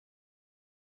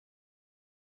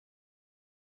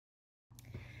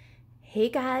Hey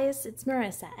guys, it's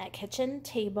Marissa at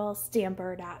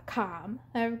kitchentablestamper.com.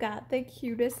 I've got the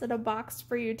cutest little box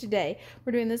for you today.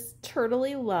 We're doing this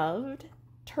turtley loved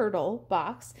turtle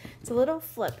box. It's a little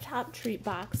flip top treat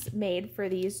box made for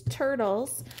these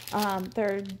turtles.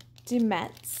 They're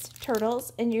Demet's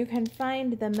turtles, and you can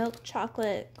find the milk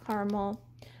chocolate caramel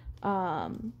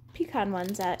pecan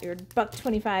ones at your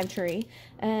 $1.25 tree,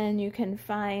 and you can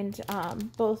find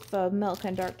both the milk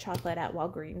and dark chocolate at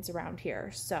Walgreens around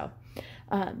here. So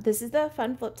this is the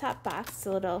fun flip top box. It's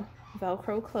a little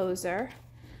Velcro closer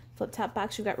flip top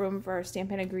box. You've got room for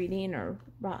stamping a greeting or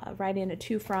writing a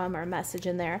to from or a message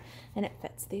in there, and it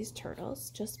fits these turtles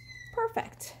just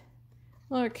perfect.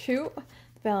 Look cute.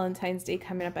 Valentine's Day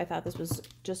coming up, I thought this was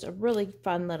just a really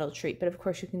fun little treat, but of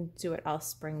course you can do it all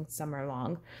spring, summer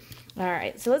long. All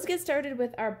right, so let's get started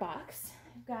with our box.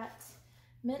 I've got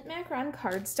mint macaron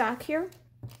cardstock here.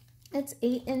 It's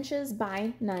 8 inches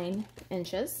by 9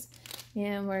 inches,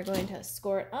 and we're going to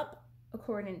score it up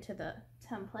according to the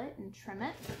template and trim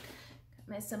it. Got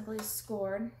my Simply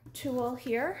Scored tool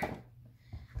here.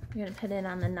 I'm going to put it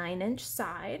on the 9-inch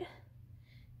side.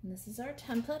 And this is our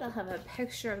template. I'll have a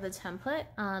picture of the template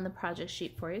on the project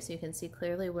sheet for you so you can see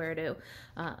clearly where to,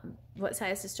 what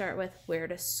size to start with, where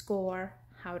to score,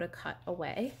 how to cut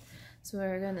away. So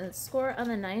we're going to score on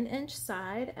the 9-inch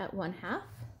side at 1/2,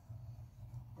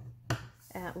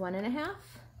 at 1.5,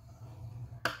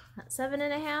 at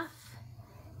 7.5,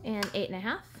 and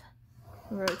 8.5.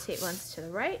 Rotate once to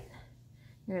the right.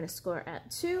 You're going to score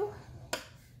at 2,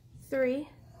 3,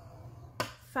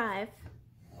 5,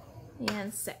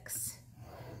 and 6.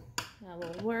 Now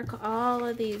we'll work all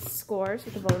of these scores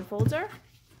with the bone folder.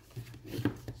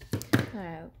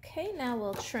 Okay, now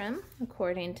we'll trim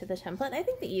according to the template. I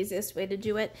think the easiest way to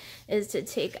do it is to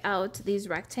take out these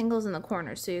rectangles in the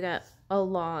corners. So you got a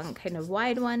long kind of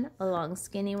wide one, a long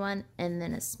skinny one, and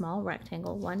then a small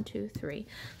rectangle, 1, 2, 3.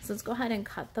 So let's go ahead and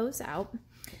cut those out.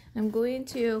 I'm going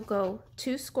to go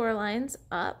 2 score lines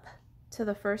up to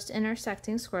the first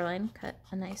intersecting score line, cut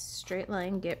a nice straight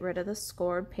line, get rid of the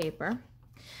scored paper.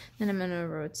 Then I'm going to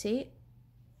rotate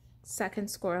second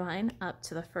score line up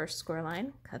to the first score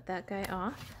line, cut that guy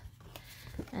off,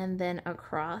 and then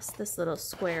across this little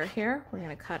square here, we're going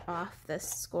to cut off this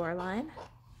score line.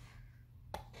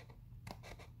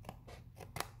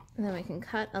 And then we can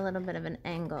cut a little bit of an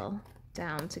angle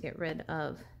down to get rid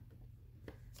of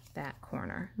that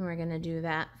corner. And we're going to do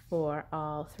that for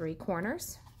all 3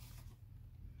 corners.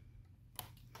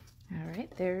 All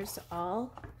right, there's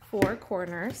all 4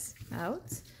 corners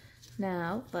out.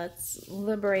 Now let's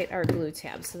liberate our glue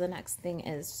tabs. So the next thing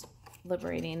is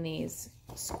liberating these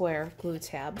square glue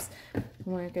tabs.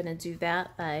 We're gonna do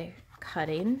that by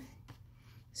cutting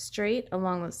straight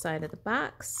along the side of the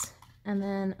box, and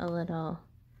then a little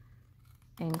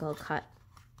angle cut,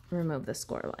 remove the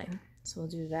score line. So we'll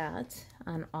do that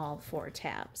on all 4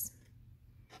 tabs.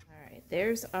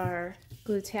 There's our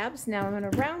glue tabs. Now I'm going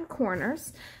to round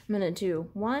corners. I'm going to do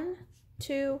 1,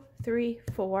 2, 3,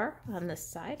 4 on this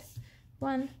side.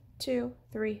 1, 2,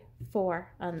 3,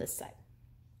 4 on this side.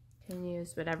 You can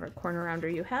use whatever corner rounder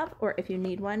you have, or if you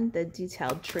need one, the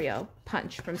detailed trio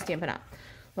punch from Stampin' Up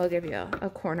will give you a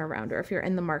corner rounder if you're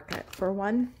in the market for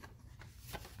one.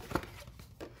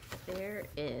 There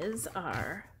is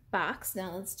our box.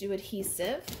 Now let's do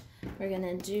adhesive. We're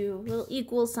going to do little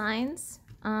equal signs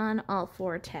on all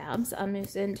 4 tabs. I'm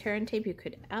using tear and tape. You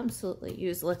could absolutely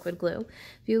use liquid glue.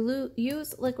 If you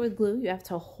use liquid glue, you have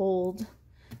to hold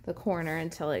the corner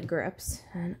until it grips,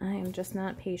 and I am just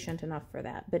not patient enough for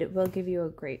that, but it will give you a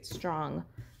great strong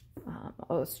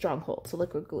hold. So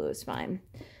liquid glue is fine.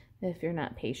 If you're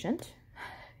not patient,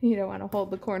 you don't want to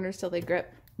hold the corners till they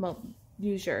grip, well,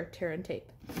 use your tear and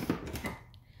tape.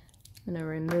 I'm going to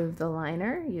remove the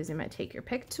liner using my Take Your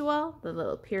Pick tool. The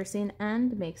little piercing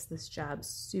end makes this job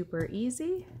super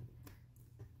easy.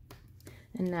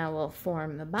 And now we'll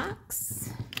form the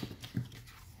box.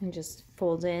 And just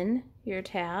fold in your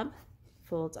tab,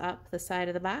 fold up the side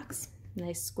of the box,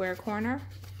 nice square corner,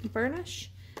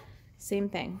 burnish. Same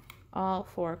thing, all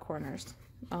 4 corners,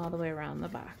 all the way around the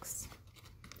box.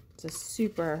 It's a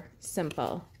super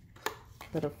simple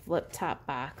little flip top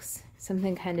box,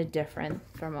 something kind of different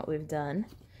from what we've done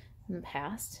in the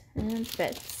past, and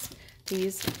fits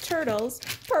these turtles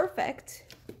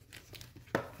perfect.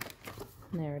 And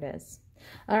there it is.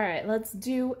 All right, let's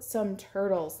do some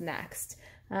turtles next.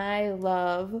 I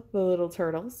love the little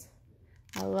turtles.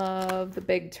 I love the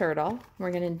big turtle.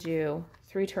 We're gonna do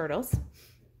 3 turtles.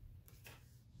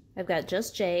 I've got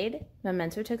Just Jade,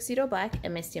 Memento Tuxedo Black,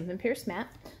 and my Stampin' Pierce mat.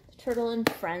 Turtle and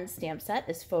Friends stamp set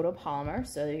is photopolymer,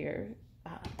 so your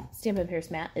Stampin' Pierce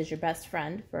mat is your best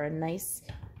friend for a nice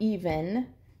even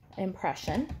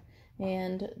impression.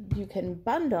 And you can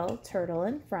bundle Turtle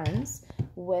and Friends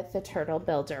with the Turtle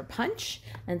Builder Punch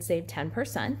and save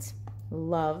 10%.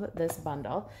 Love this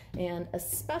bundle, and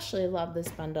especially love this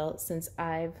bundle since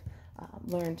I've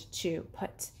learned to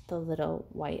put the little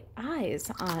white eyes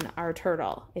on our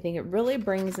turtle. I think it really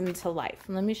brings him to life.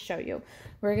 Let me show you.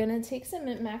 We're gonna take some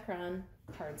mint macaron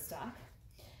cardstock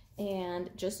and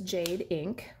just jade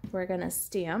ink. We're gonna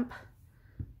stamp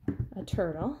a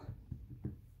turtle,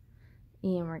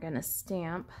 and we're gonna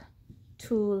stamp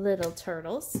two little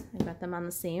turtles. I got them on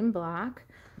the same block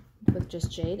with just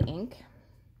jade ink.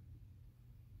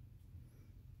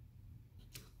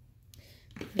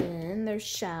 Then there's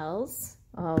shells,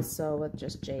 also with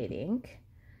just jade ink.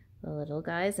 The little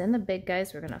guys and the big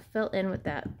guys we're going to fill in with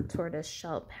that tortoise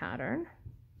shell pattern.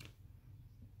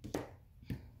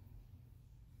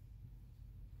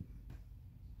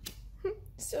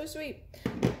 So sweet.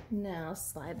 Now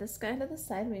slide this guy to the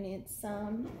side. We need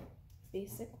some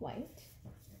basic white.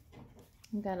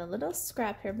 We've got a little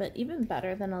scrap here, but even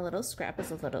better than a little scrap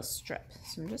is a little strip.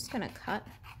 So I'm just going to cut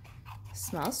a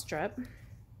small strip.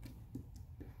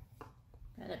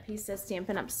 Got a piece of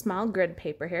Stampin' Up! Small grid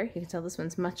paper here. You can tell this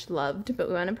one's much loved, but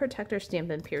we want to protect our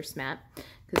Stampin' Pierce mat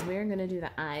because we are going to do the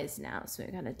eyes now. So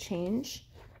we got to change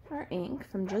our ink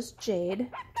from just jade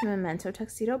to Memento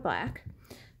Tuxedo Black.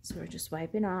 So we're just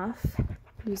wiping off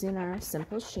using our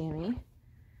simple chamois.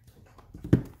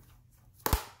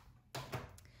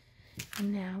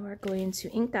 And now we're going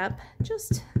to ink up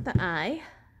just the eye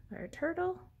of our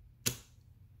turtle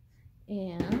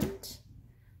and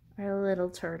our little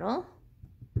turtle.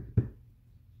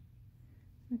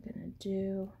 We're going to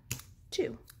do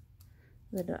two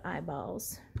little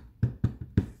eyeballs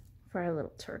for our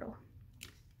little turtle.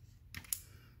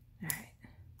 All right,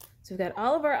 so we've got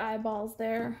all of our eyeballs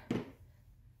there.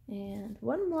 And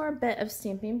one more bit of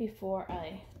stamping before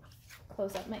I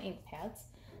close up my ink pads.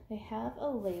 I have a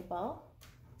label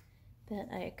that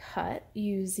I cut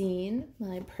using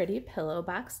my pretty pillow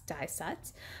box die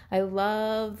set. I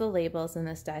love the labels in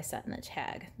this die set and the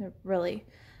tag. They're really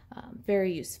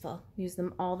very useful. Use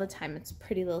them all the time. It's a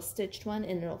pretty little stitched one,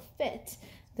 and it'll fit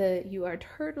the "You Are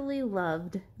Turtly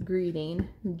Loved" greeting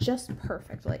just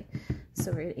perfectly.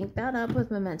 So we're going to ink that up with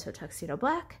Memento Tuxedo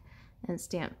Black and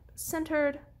stamp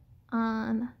centered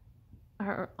on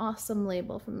our awesome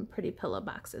label from Pretty Pillow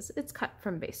Boxes. It's cut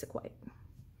from basic white.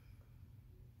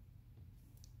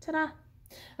 Ta-da!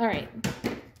 All right,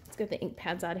 let's get the ink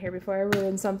pads out of here before I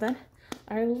ruin something.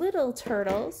 Our little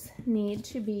turtles need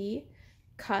to be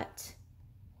cut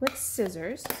with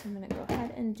scissors. So I'm going to go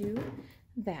ahead and do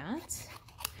that.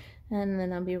 And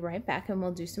then I'll be right back and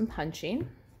we'll do some punching.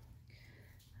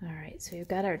 All right, so we've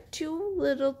got our two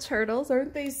little turtles.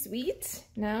 Aren't they sweet?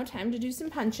 Now time to do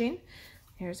some punching.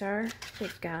 Here's our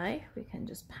big guy. We can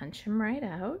just punch him right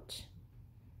out.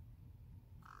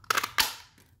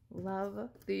 Love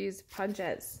these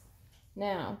punches.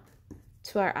 Now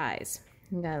to our eyes.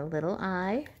 We've got a little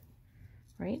eye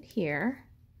right here.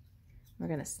 We're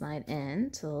going to slide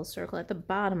in to a little circle at the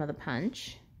bottom of the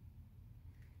punch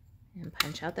and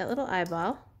punch out that little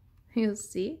eyeball. You'll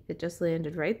see it just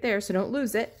landed right there, so don't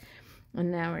lose it.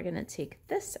 And now we're going to take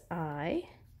this eye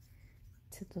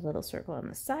to the little circle on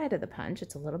the side of the punch.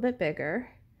 It's a little bit bigger,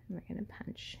 and we're going to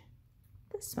punch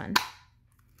this one.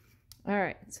 All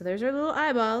right, so there's our little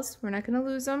eyeballs. We're not going to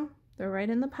lose them. They're right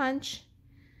in the punch.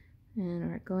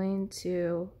 And we're going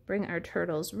to bring our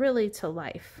turtles really to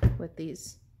life with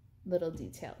these little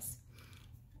details.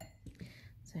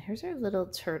 So here's our little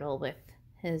turtle with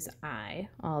his eye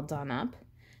all done up.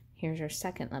 Here's our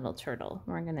second little turtle.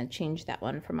 We're going to change that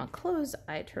one from a closed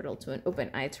eye turtle to an open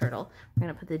eye turtle. We're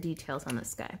going to put the details on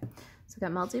this guy. So I've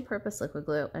got multi-purpose liquid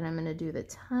glue, and I'm going to do the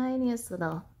tiniest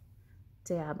little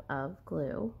dab of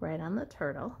glue right on the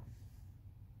turtle,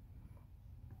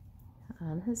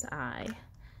 on his eye.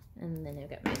 And then I've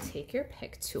got my Take Your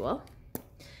Pick tool.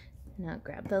 And I'll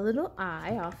grab the little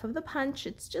eye off of the punch.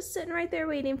 It's just sitting right there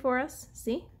waiting for us.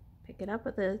 See? Pick it up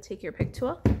with the Take Your Pick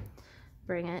tool.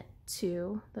 Bring it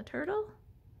to the turtle.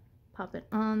 Pop it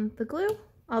on the glue.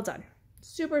 All done.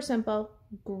 Super simple.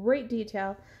 Great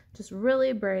detail. Just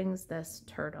really brings this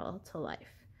turtle to life.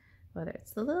 Whether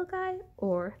it's the little guy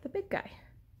or the big guy.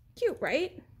 Cute,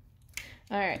 right?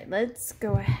 All right, let's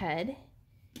go ahead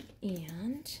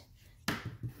and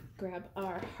grab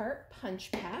our heart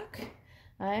punch pack.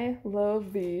 I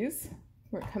love these.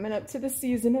 We're coming up to the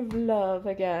season of love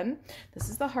again. This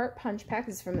is the heart punch pack.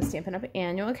 This is from the Stampin' Up!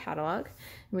 Annual Catalog.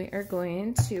 We are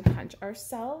going to punch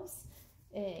ourselves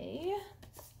a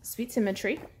Sweet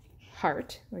Symmetry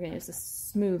heart. We're going to use a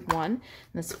smooth one.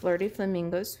 This Flirty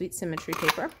Flamingo Sweet Symmetry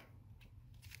paper.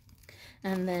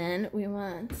 And then we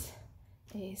want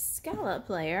a scallop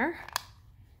layer.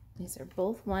 These are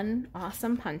both one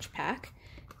awesome punch pack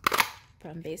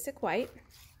from Basic White.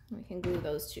 We can glue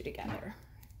those two together.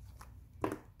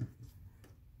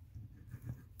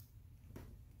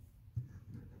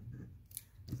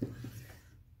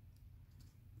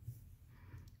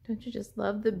 Don't you just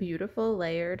love the beautiful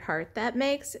layered heart that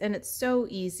makes? And it's so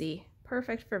easy.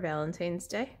 Perfect for Valentine's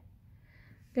Day.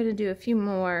 I'm gonna do a few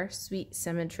more Sweet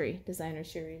Symmetry Designer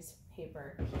Series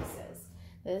paper pieces.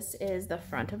 This is the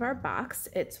front of our box.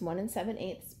 It's 1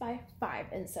 7/8 by 5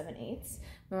 7/8.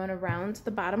 We want to round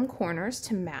the bottom corners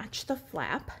to match the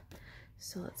flap.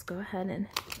 So let's go ahead and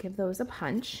give those a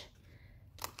punch.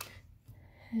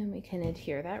 And we can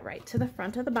adhere that right to the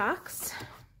front of the box.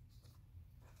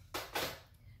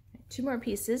 2 more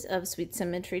pieces of Sweet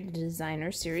Symmetry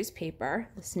Designer Series paper.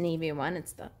 This navy one,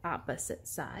 it's the opposite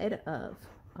side of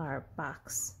our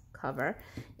box cover,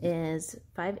 is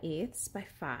 5/8 by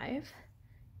 5.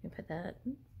 You put that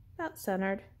about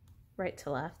centered, right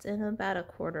to left, and about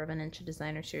 1/4 inch of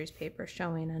Designer Series paper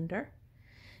showing under.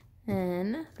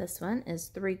 And this one is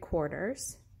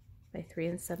 3/4 by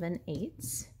 3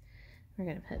 7/8. We're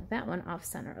going to put that one off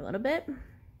center a little bit,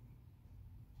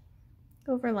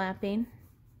 overlapping.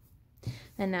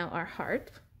 And now our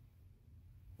heart.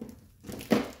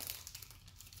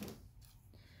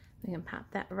 We can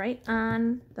pop that right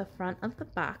on the front of the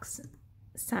box,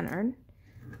 centered.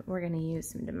 We're going to use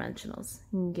some dimensionals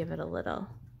and give it a little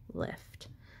lift.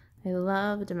 I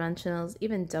love dimensionals,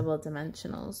 even double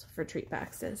dimensionals for treat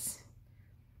boxes.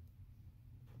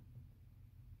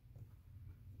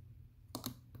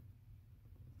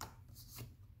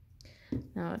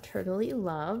 Now, a Turtley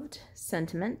Loved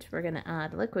sentiment, we're going to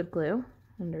add liquid glue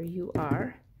under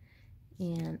UR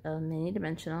and a mini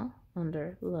dimensional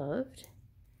under Loved,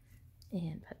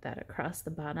 and put that across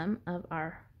the bottom of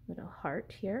our little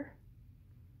heart here.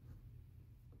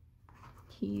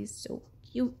 He's so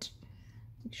cute.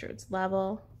 Make sure it's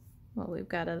level. Well, we've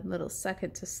got a little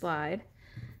second to slide.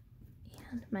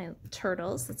 And my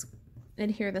turtles, let's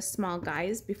adhere the small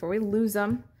guys before we lose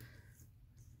them.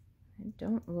 And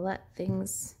don't let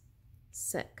things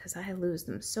sit, because I lose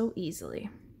them so easily.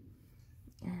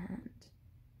 And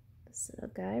this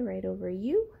little guy right over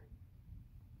you.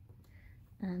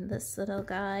 And this little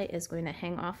guy is going to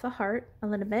hang off the heart a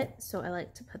little bit, so I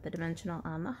like to put the dimensional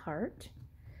on the heart,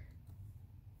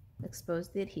 expose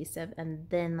the adhesive, and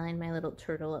then line my little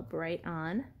turtle up right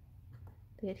on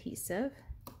the adhesive.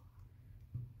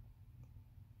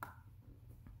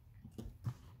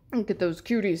 Look at those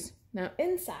cuties. Now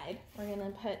inside, we're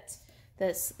gonna put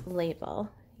this label.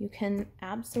 You can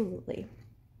absolutely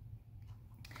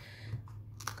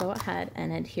go ahead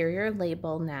and adhere your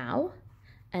label now.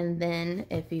 And then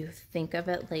if you think of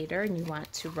it later and you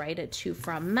want to write a to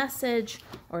from message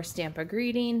or stamp a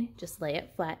greeting, just lay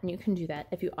it flat and you can do that.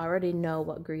 If you already know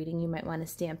what greeting you might want to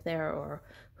stamp there, or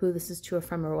who this is to or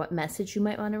from, or what message you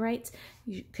might want to write,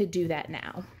 you could do that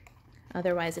now.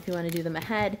 Otherwise, if you want to do them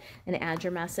ahead and add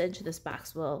your message, this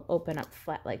box will open up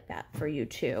flat like that for you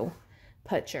to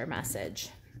put your message.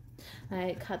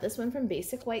 I cut this one from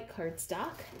Basic White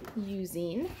cardstock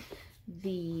using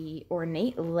the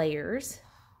Ornate Layers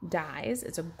dies.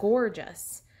 It's a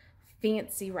gorgeous,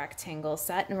 fancy rectangle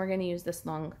set, and we're going to use this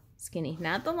long, skinny,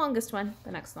 not the longest one,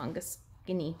 the next longest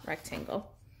skinny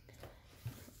rectangle.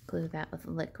 Glue that with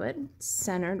liquid,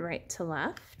 centered right to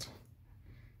left,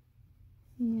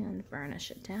 and burnish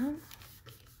it down.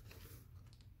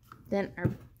 Then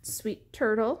our sweet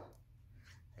turtle,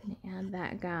 I'm going to add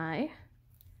that guy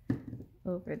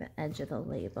over the edge of the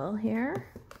label here.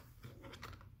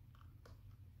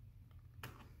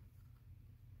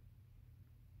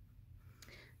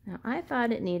 Now I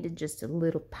thought it needed just a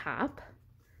little pop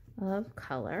of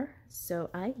color,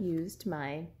 so I used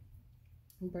my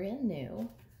brand new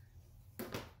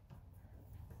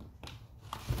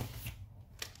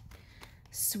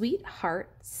Sweet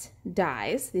Hearts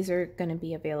dies. These are going to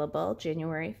be available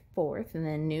January 4th in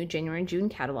the new January and June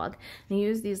catalog. And I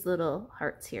use these little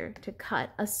hearts here to cut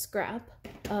a scrap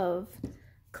of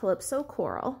Calypso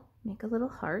Coral, make a little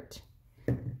heart,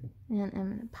 and I'm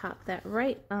going to pop that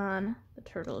right on the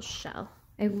turtle's shell.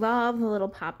 I love the little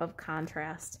pop of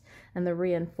contrast and the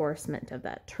reinforcement of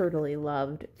that Turtley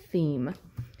Loved theme.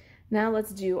 Now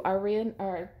let's do our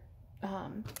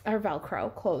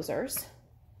Velcro closers.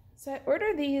 So I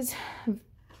ordered these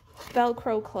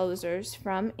Velcro closers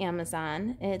from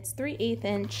Amazon. It's 3/8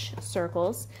 inch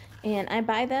circles, and I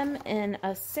buy them in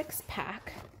a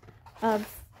 6-pack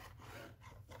of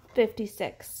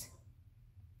 56.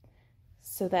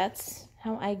 So that's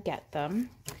how I get them.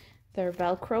 They're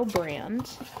Velcro brand,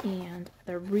 and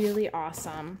they're really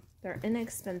awesome. They're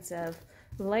inexpensive,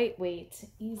 lightweight,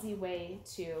 easy way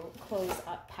to close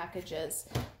up packages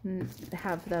and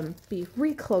have them be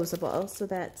reclosable so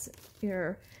that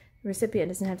your recipient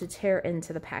doesn't have to tear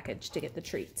into the package to get the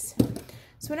treats.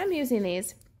 So when I'm using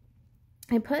these,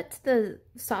 I put the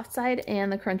soft side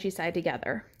and the crunchy side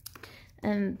together,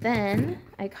 and then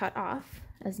I cut off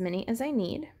as many as I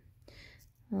need.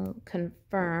 I'll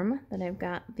confirm that I've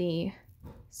got the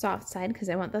soft side because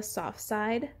I want the soft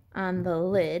side on the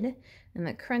lid and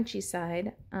the crunchy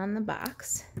side on the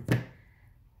box.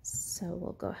 So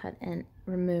we'll go ahead and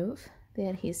remove the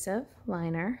adhesive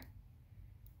liner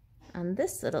on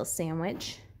this little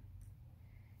sandwich.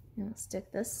 And we'll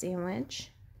stick this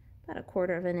sandwich about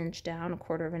 1/4 of an inch down,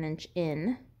 1/4 of an inch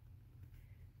in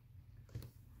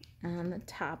on the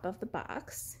top of the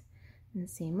box. And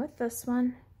same with this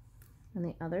one on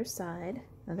the other side,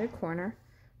 other corner,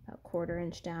 about 1/4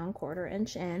 inch down, 1/4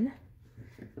 inch in.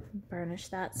 Burnish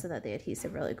that so that the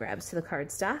adhesive really grabs to the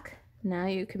cardstock. Now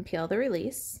you can peel the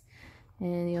release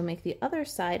and you'll make the other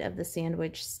side of the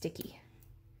sandwich sticky.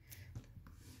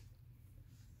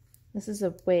 This is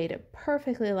a way to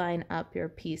perfectly line up your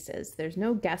pieces. There's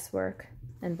no guesswork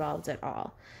involved at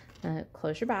all.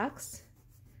 Close your box,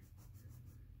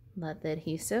 let the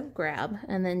adhesive grab,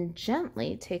 and then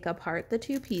gently take apart the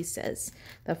two pieces.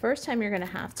 The first time you're going to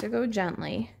have to go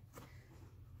gently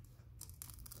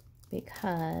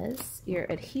because your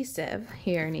adhesive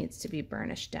here needs to be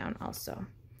burnished down also.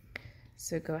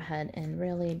 So go ahead and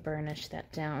really burnish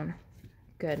that down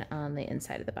good on the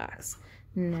inside of the box.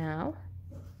 Now,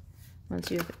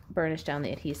 once you've burnished down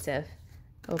the adhesive,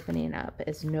 opening up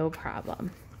is no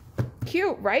problem.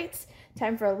 Cute, right?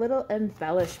 Time for a little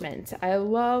embellishment. I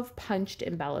love punched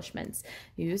embellishments.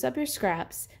 You use up your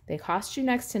scraps. They cost you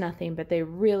next to nothing, but they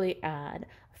really add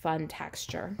fun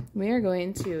texture. We are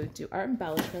going to do our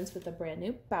embellishments with a brand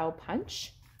new bow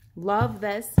punch. Love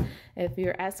this. If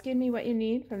you're asking me what you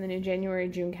need from the new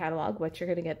January-June catalog, what you're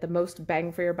going to get the most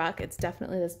bang for your buck, it's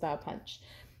definitely this bow punch.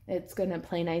 It's going to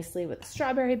play nicely with the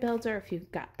strawberry builder if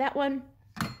you've got that one,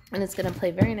 and it's going to play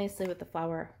very nicely with the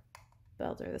flower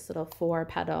builder, this little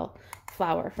 4-petal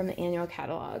flower from the annual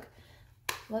catalog.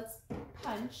 Let's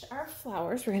punch our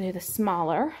flowers. We're going to do the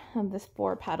smaller of this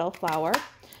 4-petal flower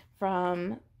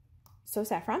from So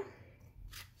Saffron.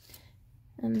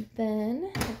 And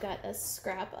then I've got a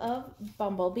scrap of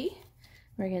Bumblebee.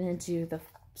 We're going to do the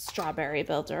strawberry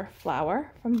builder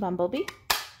flower from Bumblebee.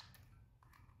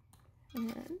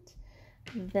 And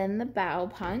then the bow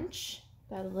punch.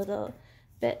 Got a little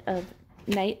bit of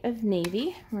Night of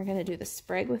Navy. We're going to do the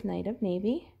sprig with Night of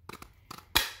Navy.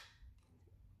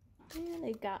 And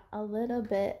I got a little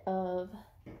bit of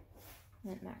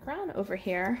mint macaron over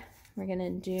here. We're going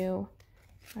to do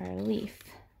our leaf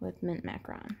with mint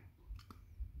macaron.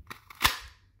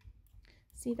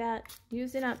 See that?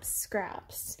 Using up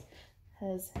scraps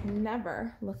has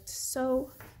never looked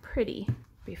so pretty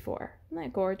before. Isn't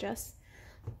that gorgeous?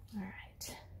 All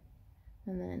right.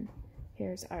 And then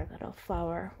here's our little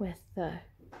flower with the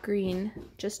green,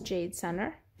 just jade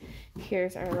center.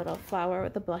 Here's our little flower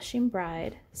with the blushing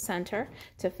bride center.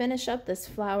 To finish up this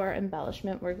flower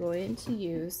embellishment, we're going to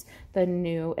use the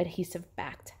new adhesive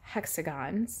backed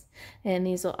hexagons. And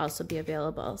these will also be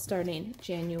available starting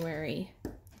January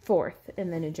 4th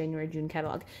in the new January-June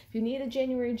catalog. If you need a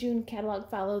January-June catalog,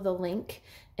 follow the link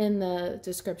in the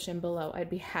description below.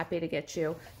 I'd be happy to get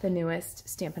you the newest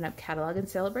Stampin' Up! Catalog and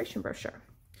celebration brochure.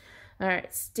 All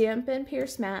right, Stampin'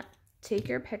 Pierce Mat, take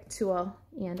your pick tool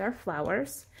and our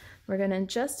flowers. We're gonna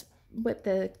just, with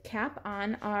the cap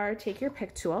on our take your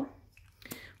pick tool,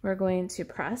 we're going to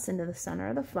press into the center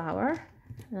of the flower.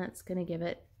 And that's gonna give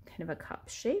it kind of a cup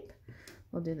shape.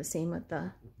 We'll do the same with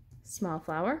the small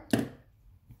flower.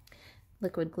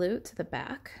 Liquid glue to the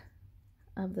back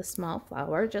of the small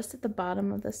flower, just at the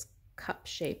bottom of this cup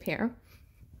shape here.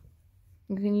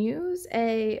 You can use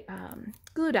a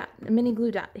glue dot, a mini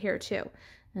glue dot here too,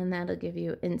 and that'll give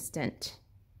you instant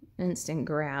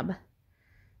grab.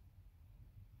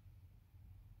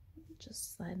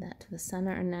 Just slide that to the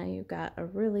center, and now you've got a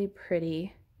really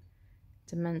pretty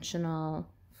dimensional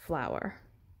flower.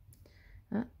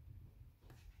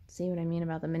 See what I mean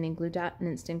about the mini glue dot and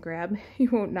instant grab? You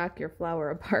won't knock your flower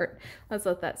apart. Let's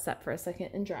let that set for a second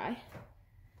and dry.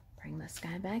 Bring this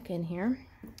guy back in here.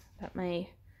 Got my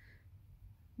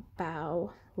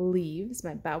bow leaves,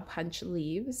 my bow punch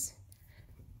leaves.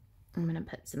 I'm gonna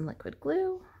put some liquid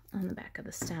glue on the back of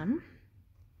the stem.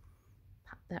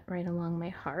 Pop that right along my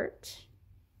heart.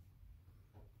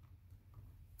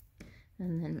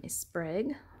 And then my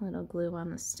sprig, little glue on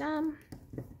the stem.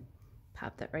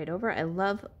 pop that right over. I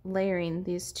love layering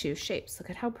these two shapes.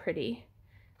 Look at how pretty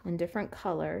and different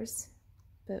colors,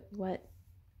 but what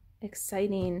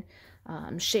exciting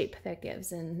shape that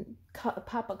gives, and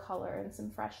pop of color and some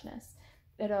freshness.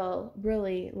 It'll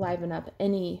really liven up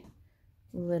any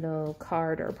little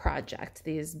card or project.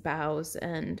 These boughs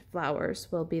and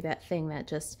flowers will be that thing that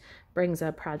just brings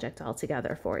a project all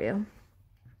together for you.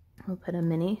 We'll put a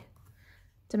mini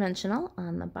dimensional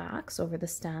on the box over the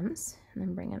stems, and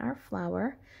then bring in our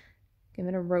flower. Give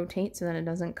it a rotate so that it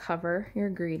doesn't cover your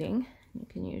greeting. You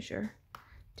can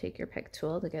take your pick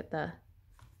tool to get the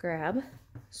grab.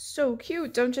 So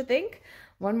cute, don't you think?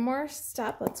 One more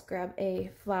step. Let's grab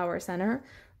a flower center.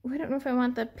 Ooh, I don't know if I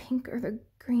want the pink or the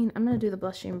green. I'm gonna do the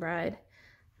blushing bride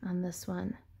on this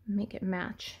one. Make it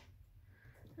match.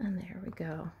 And there we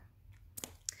go.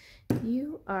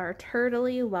 You are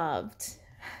turtly loved.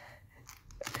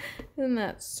 Isn't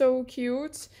that so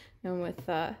cute? And with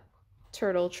the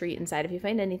turtle treat inside. If you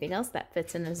find anything else that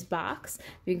fits in this box,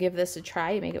 if you give this a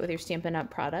try, you make it with your Stampin'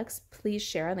 Up products, please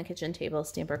share on the Kitchen Table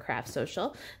Stamper Craft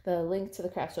Social. The link to the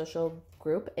Craft Social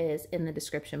group is in the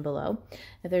description below.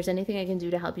 If there's anything I can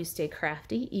do to help you stay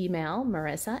crafty, email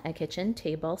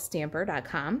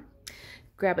marissa@kitchentablestamper.com.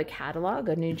 Grab a catalog,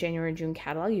 a new January and June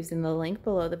catalog, using the link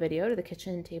below the video to the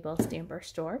Kitchen Table Stamper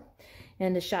store.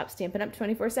 And to shop Stampin' Up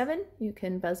 24/7, you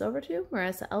can buzz over to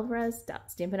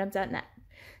marisaalvarez.stampinup.net.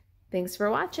 Thanks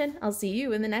for watching. I'll see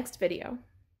you in the next video.